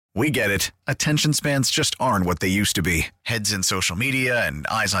We get it. Attention spans just aren't what they used to be. Heads in social media and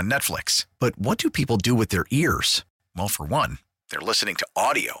eyes on Netflix. But what do people do with their ears? Well, for one, they're listening to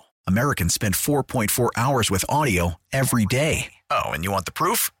audio. Americans spend 4.4 hours with audio every day. Oh, and you want the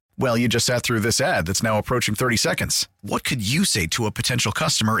proof? Well, you just sat through this ad that's now approaching 30 seconds. What could you say to a potential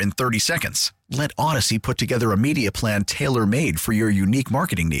customer in 30 seconds? Let Odyssey put together a media plan tailor-made for your unique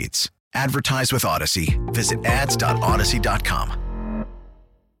marketing needs. Advertise with Odyssey. Visit ads.odyssey.com.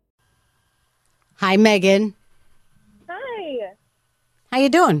 Hi, Megan. Hi. How you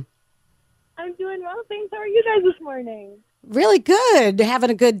doing? I'm doing well, thanks. How are you guys this morning? Really good.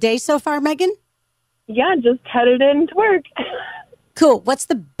 Having a good day so far, Megan? Yeah, just headed into work. Cool. What's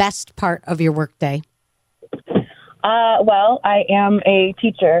the best part of your work day? Well, I am a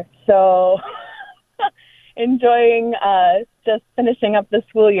teacher, so enjoying just finishing up the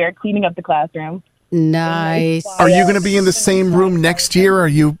school year, cleaning up the classroom. Nice. Are you going to be in the same room next year? Or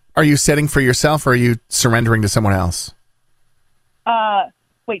are you setting for yourself, or are you surrendering to someone else?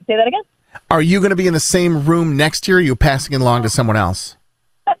 Wait, say that again? Are you going to be in the same room next year, or are you passing it along to someone else?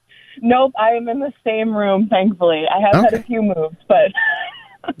 Nope, I am in the same room, thankfully. I have had a few moves, but...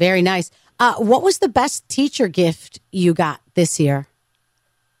 Very nice. What was the best teacher gift you got this year?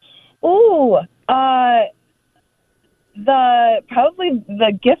 Ooh, probably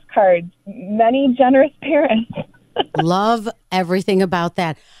the gift cards. Many generous parents. Love everything about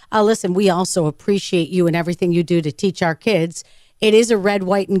that. Listen, we also appreciate you and everything you do to teach our kids. It is a Red,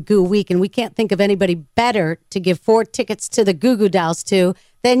 White, and Goo week, and we can't think of anybody better to give 4 tickets to the Goo Goo Dolls to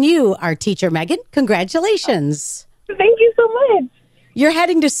than you, our teacher, Megan. Congratulations. Thank you so much. You're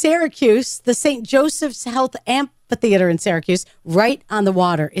heading to Syracuse, the St. Joseph's Health Amphitheater in Syracuse, right on the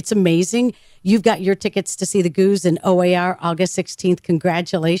water. It's amazing. You've got your tickets to see the Goos in OAR August 16th.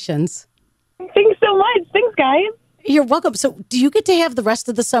 Congratulations. Thanks so much. Thanks, guys. You're welcome. So do you get to have the rest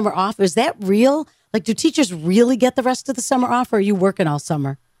of the summer off? Is that real? Like, do teachers really get the rest of the summer off, or are you working all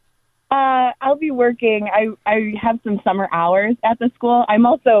summer? I'll be working. I have some summer hours at the school.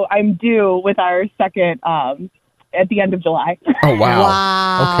 I'm due with our second at the end of July. Oh, wow.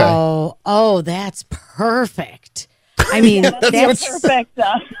 Wow. Okay. Oh, that's perfect. I mean, that's perfect.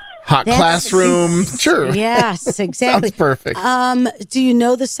 Hot classroom. Sure. Yes, exactly. Sounds perfect. Do you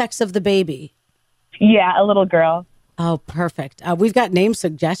know the sex of the baby? Yeah, a little girl. Oh, perfect. We've got name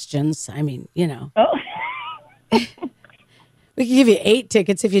suggestions. I mean, you know. Oh. We can give you 8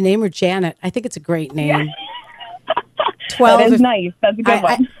 tickets if you name her Janet. I think it's a great name. Yeah. 12. That is nice. That's a good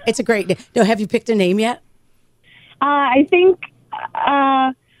one. It's a great name. No, have you picked a name yet? I think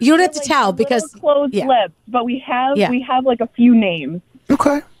you don't have to tell because closed lips, but we have like a few names.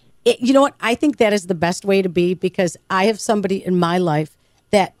 Okay. You know what? I think that is the best way to be, because I have somebody in my life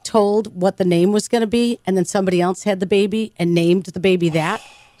that told what the name was going to be, and then somebody else had the baby and named the baby that.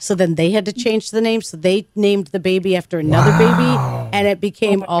 So then they had to change the name. So they named the baby after another baby, and it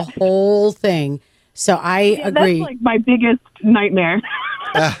became a whole thing. So I agree. That's like my biggest nightmare.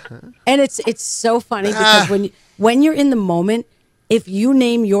 And it's so funny because when you're in the moment, if you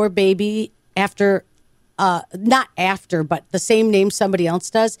name your baby after, not after, but the same name somebody else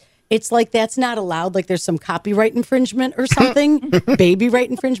does, it's like that's not allowed. Like there's some copyright infringement or something, baby right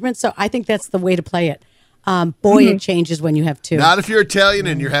infringement. So I think that's the way to play it. It changes when you have 2. Not if you're Italian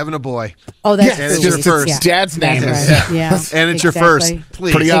and you're having a boy. Oh, that's and it's your first. Yeah. Dad's name is. Right. Yeah. And it's your first.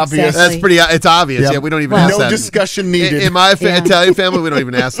 Please. Pretty obvious. That's pretty. It's obvious. Yep. Yeah, we don't even ask no that. discussion needed. In my Italian family, we don't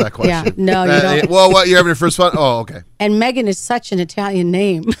even ask that question. Yeah. No, you don't. Well, what, you're having your first one? Oh, okay. And Meghan is such an Italian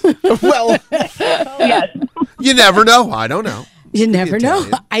name. Well, Yes. You never know. I don't know. You never know.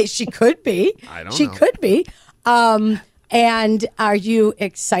 She could be. I don't know. She could be. And are you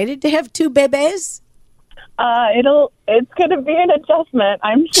excited to have 2 babies? It's going to be an adjustment,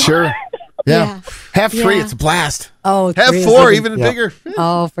 I'm sure. sure. Yeah. Have 3. It's a blast. Oh, Have 3 is 4, even bigger.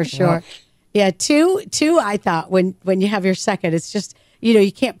 Oh, for sure. Yeah, 2. I thought when you have your second, it's just,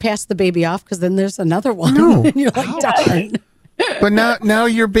 you can't pass the baby off because then there's another one. No. And you're like, darn. But now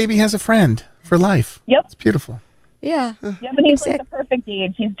your baby has a friend for life. Yep. It's beautiful. Yeah. Yeah, but he's like the perfect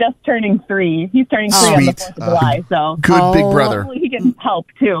age. He's just turning 3. He's turning 3 on the Sweet. 4th of July, so Good big brother. hopefully he can help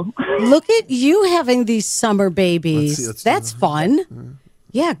too. Look at you having these summer babies. Let's see. That's fun.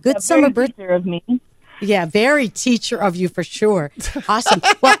 Yeah, good A summer very birthday. teacher of me. Yeah, very teacher of you for sure. Awesome.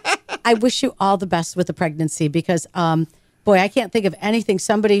 Well, I wish you all the best with the pregnancy because, boy, I can't think of anything.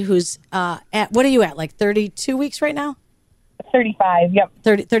 Somebody who's what are you at, like 32 weeks right now? 35, yep.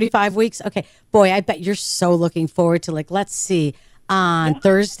 35 weeks? Okay. Boy, I bet you're so looking forward to, like, let's see, on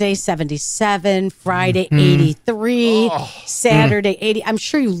Thursday, 77, Friday, 83, Saturday, 80. I'm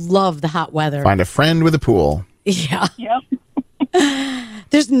sure you love the hot weather. Find a friend with a pool. Yeah. Yep.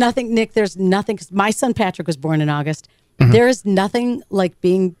 There's nothing, Nick. There's nothing. 'Cause my son Patrick was born in August. Mm-hmm. There is nothing like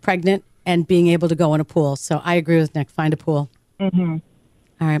being pregnant and being able to go in a pool. So I agree with Nick. Find a pool. Mm-hmm.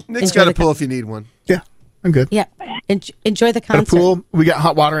 All right. Nick's got a pool if you need one. Yeah, I'm good. Yeah. Enjoy the Got a concert. pool. We got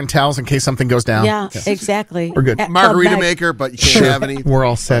hot water and towels in case something goes down. Yeah, exactly. We're good. At Margarita Club Med. maker, but you can't have any. We're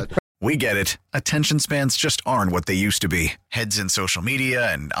all set. We get it. Attention spans just aren't what they used to be. Heads in social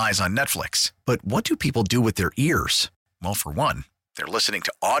media and eyes on Netflix. But what do people do with their ears? Well, for one, they're listening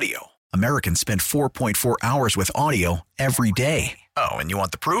to audio. Americans spend 4.4 hours with audio every day. Oh, and you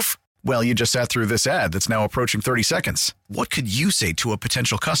want the proof? Well, you just sat through this ad that's now approaching 30 seconds. What could you say to a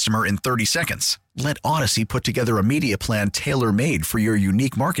potential customer in 30 seconds? Let Odyssey put together a media plan tailor-made for your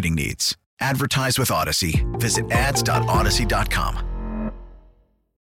unique marketing needs. Advertise with Odyssey. Visit ads.odyssey.com.